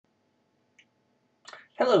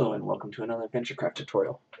Hello and welcome to another AdventureCraft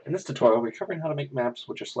tutorial. In this tutorial we're covering how to make maps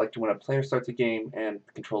which are selected when a player starts a game and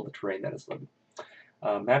control the terrain that is loaded.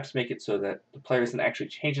 Maps make it so that the player isn't actually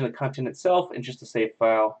changing the content itself in just a save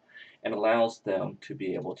file and allows them to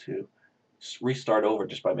be able to restart over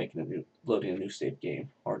just by loading a new save game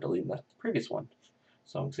or deleting the previous one.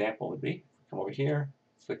 So an example would be, come over here,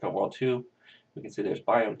 click on World 2, we can see there's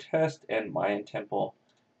Biome Test and Mayan Temple.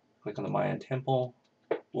 Click on the Mayan Temple.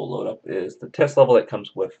 Will load up is the test level that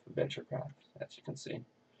comes with AdventureCraft, as you can see.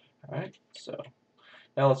 Alright, so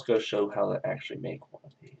now let's go show how to actually make one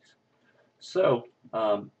of these. So,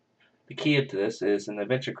 the key to this is in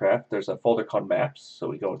AdventureCraft, there's a folder called Maps, so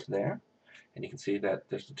we go into there, and you can see that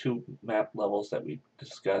there's the two map levels that we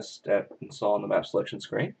discussed that install on the map selection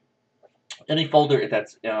screen. Any folder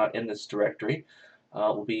that's in this directory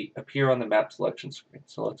will appear on the map selection screen.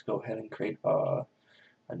 So let's go ahead and create a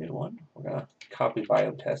new one. We're going to copy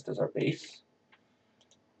biome test as our base.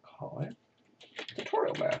 Call it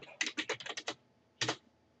tutorial map.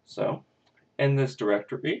 So in this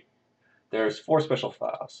directory, there's 4 special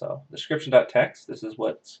files. So description.txt, this is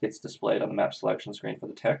what gets displayed on the map selection screen for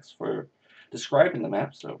the text for describing the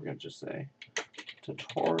map. So we're going to just say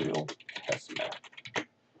tutorial test map.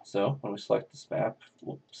 So when we select this map,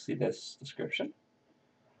 we'll see this description.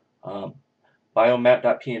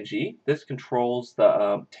 Biomap.png, this controls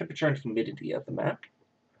the temperature and humidity of the map.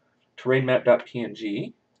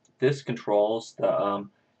 Terrainmap.png, this controls the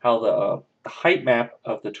the height map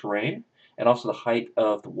of the terrain and also the height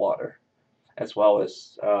of the water, as well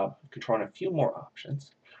as controlling a few more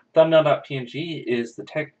options. Thumbnail.png is the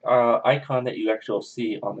icon that you actually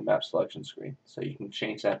see on the map selection screen, so you can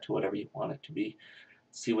change that to whatever you want it to be.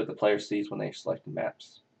 See what the player sees when they select the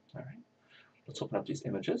maps. All right, let's open up these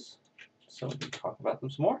images so we can talk about them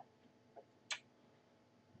some more.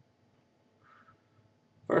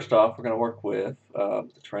 First off, we're going to work with the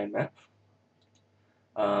terrain map.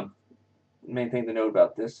 Main thing to note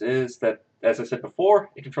about this is that, as I said before,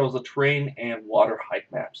 it controls the terrain and water height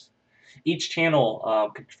maps. Each channel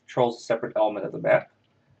controls a separate element of the map.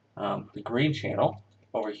 The green channel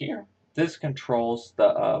over here, this controls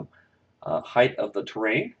the height of the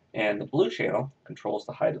terrain, and the blue channel controls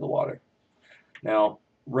the height of the water. Now,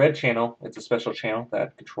 red channel, it's a special channel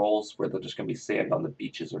that controls whether there's going to be sand on the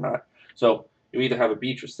beaches or not. So you either have a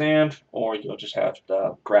beach with sand, or you'll just have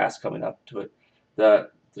the grass coming up to it.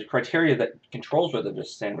 The criteria that controls whether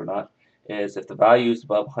there's sand or not is if the value is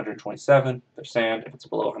above 127, there's sand. If it's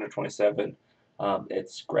below 127,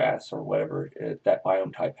 it's grass or whatever that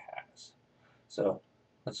biome type has. So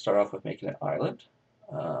let's start off with making an island.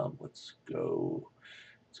 Let's go.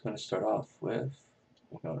 It's going to start off with,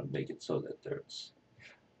 we're going to make it so that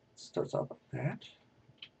starts off like that.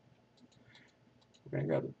 We're going to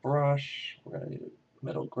grab the brush. We're going to need a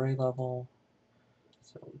middle gray level.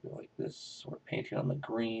 So we go like this. We're painting on the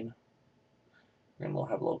green. We're going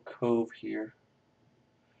to have a little cove here.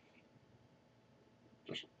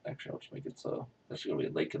 Actually, I'll just make it so there's going to be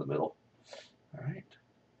a lake in the middle. All right.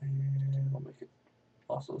 And we'll make it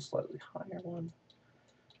also a slightly higher one.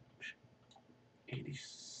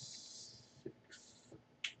 86.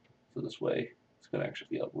 So this way, it's going to actually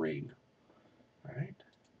be a ring. All right.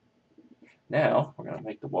 Now we're going to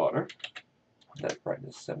make the water. That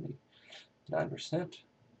brightness 79%,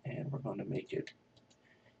 and we're going to make it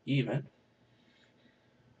even.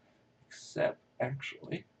 Except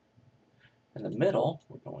actually, in the middle,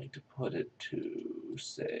 we're going to put it to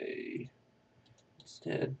say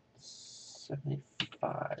instead 75%.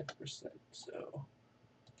 So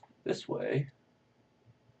this way,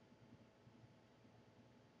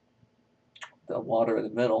 the water in the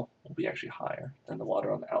middle will be actually higher than the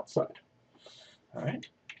water on the outside. All right.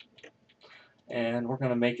 And we're going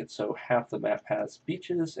to make it so half the map has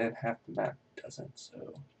beaches and half the map doesn't.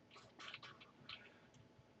 So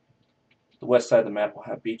the west side of the map will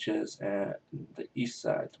have beaches and the east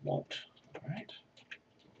side won't. All right.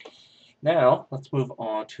 Now let's move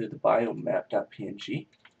on to the biomap.png.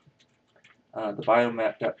 The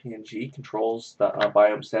biomap.png controls the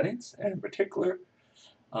biome settings, and in particular,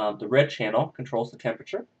 the red channel controls the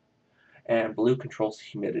temperature, and blue controls the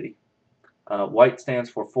humidity. White stands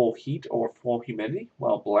for full heat or full humidity,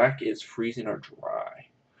 while black is freezing or dry.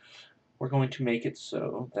 We're going to make it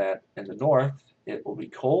so that in the north it will be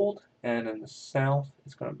cold, and in the south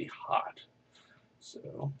it's going to be hot.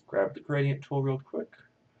 So grab the gradient tool real quick.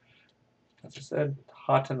 As I said,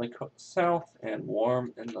 hot in the south and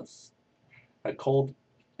warm in the cold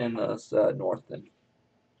in the north. And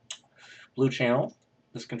blue channel,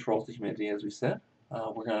 this controls the humidity, as we said.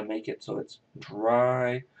 We're going to make it so it's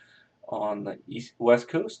dry on the west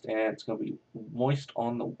coast, and it's going to be moist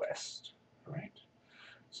on the west. All right.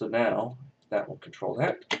 So now that will control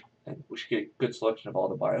that, and we should get a good selection of all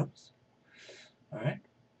the biomes. Alright,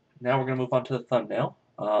 now we're going to move on to the thumbnail.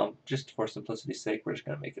 Just for simplicity's sake, we're just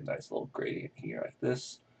going to make a nice little gradient here like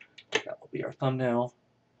this. That will be our thumbnail.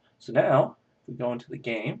 So now, if we go into the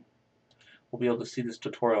game, we'll be able to see this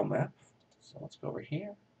tutorial map. So let's go over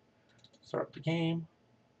here, start up the game.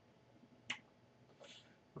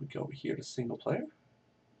 We go over here to single player,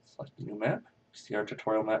 select the new map. See our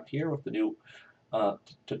tutorial map here with the new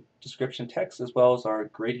description text as well as our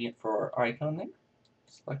gradient for our icon there.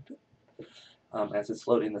 Select it. As it's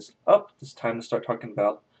loading this up, it's time to start talking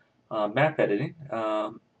about map editing.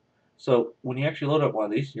 So when you actually load up one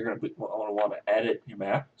of these, you're going to want to edit your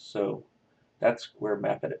map. So that's where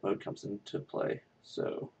map edit mode comes into play.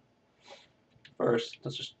 So first,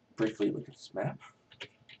 let's just briefly look at this map.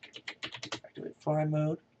 Activate fly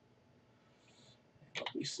mode. And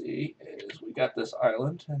what we see is we got this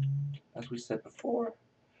island, and as we said before,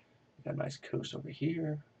 we got a nice coast over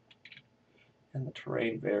here, and the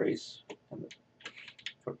terrain varies. And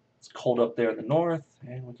it's cold up there in the north,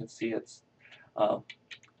 and we can see it's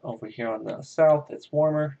over here on the south, it's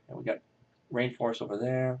warmer, and we got rainforest over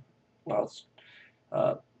there, while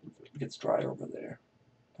it gets dry over there.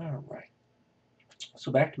 All right.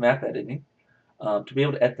 So back to map editing. To be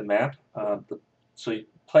able to edit the map, so the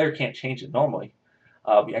player can't change it normally,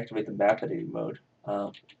 we activate the map editing mode.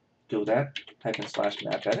 Do that, type in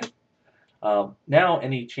 /map edit. Now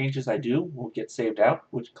any changes I do will get saved out,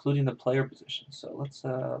 which including the player position. So let's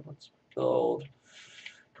build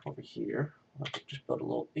over here. Let's just build a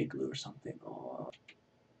little igloo or something.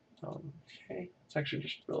 Okay, let's actually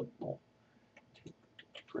just build little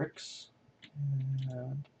bricks.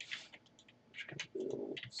 And just gonna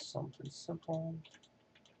build something simple.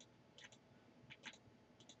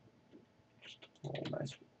 Just a little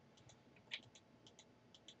nice.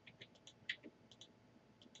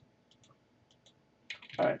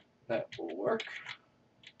 All right, that will work.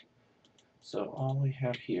 So all we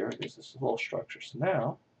have here is this little structure. So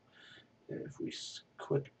now, if we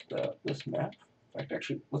quit this map, in fact,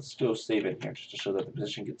 actually, let's go save in here just to show that the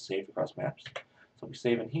position gets saved across maps. So we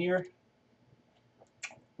save in here.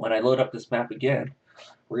 When I load up this map again,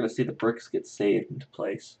 we're going to see the bricks get saved into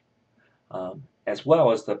place, as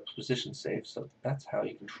well as the position saved. So that's how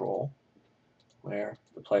you control where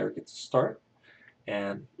the player gets to start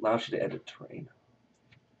and allows you to edit terrain.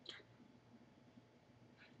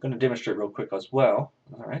 I'm going to demonstrate real quick as well.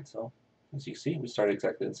 Alright, so as you see, we started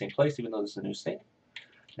exactly in the same place, even though this is a new state.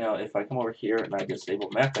 Now, if I come over here and I disable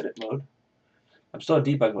map edit mode, I'm still in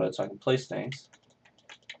debug mode, so I can place things.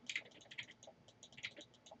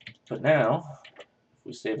 But now, if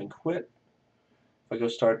we save and quit, if I go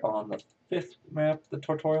start on the 5th map, the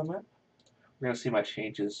tutorial map, we're going to see my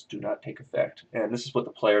changes do not take effect. And this is what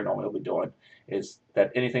the player normally will be doing, is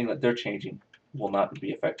that anything that they're changing will not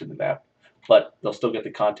be affected in the map. But they'll still get the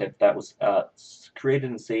content that was created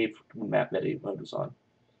and saved when map edit mode was on.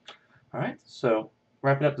 Alright, so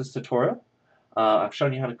wrapping up this tutorial, I've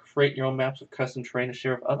shown you how to create your own maps with custom terrain to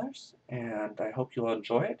share with others, and I hope you'll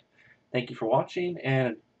enjoy it. Thank you for watching,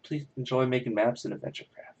 and please enjoy making maps in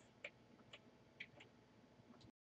AdventureCraft.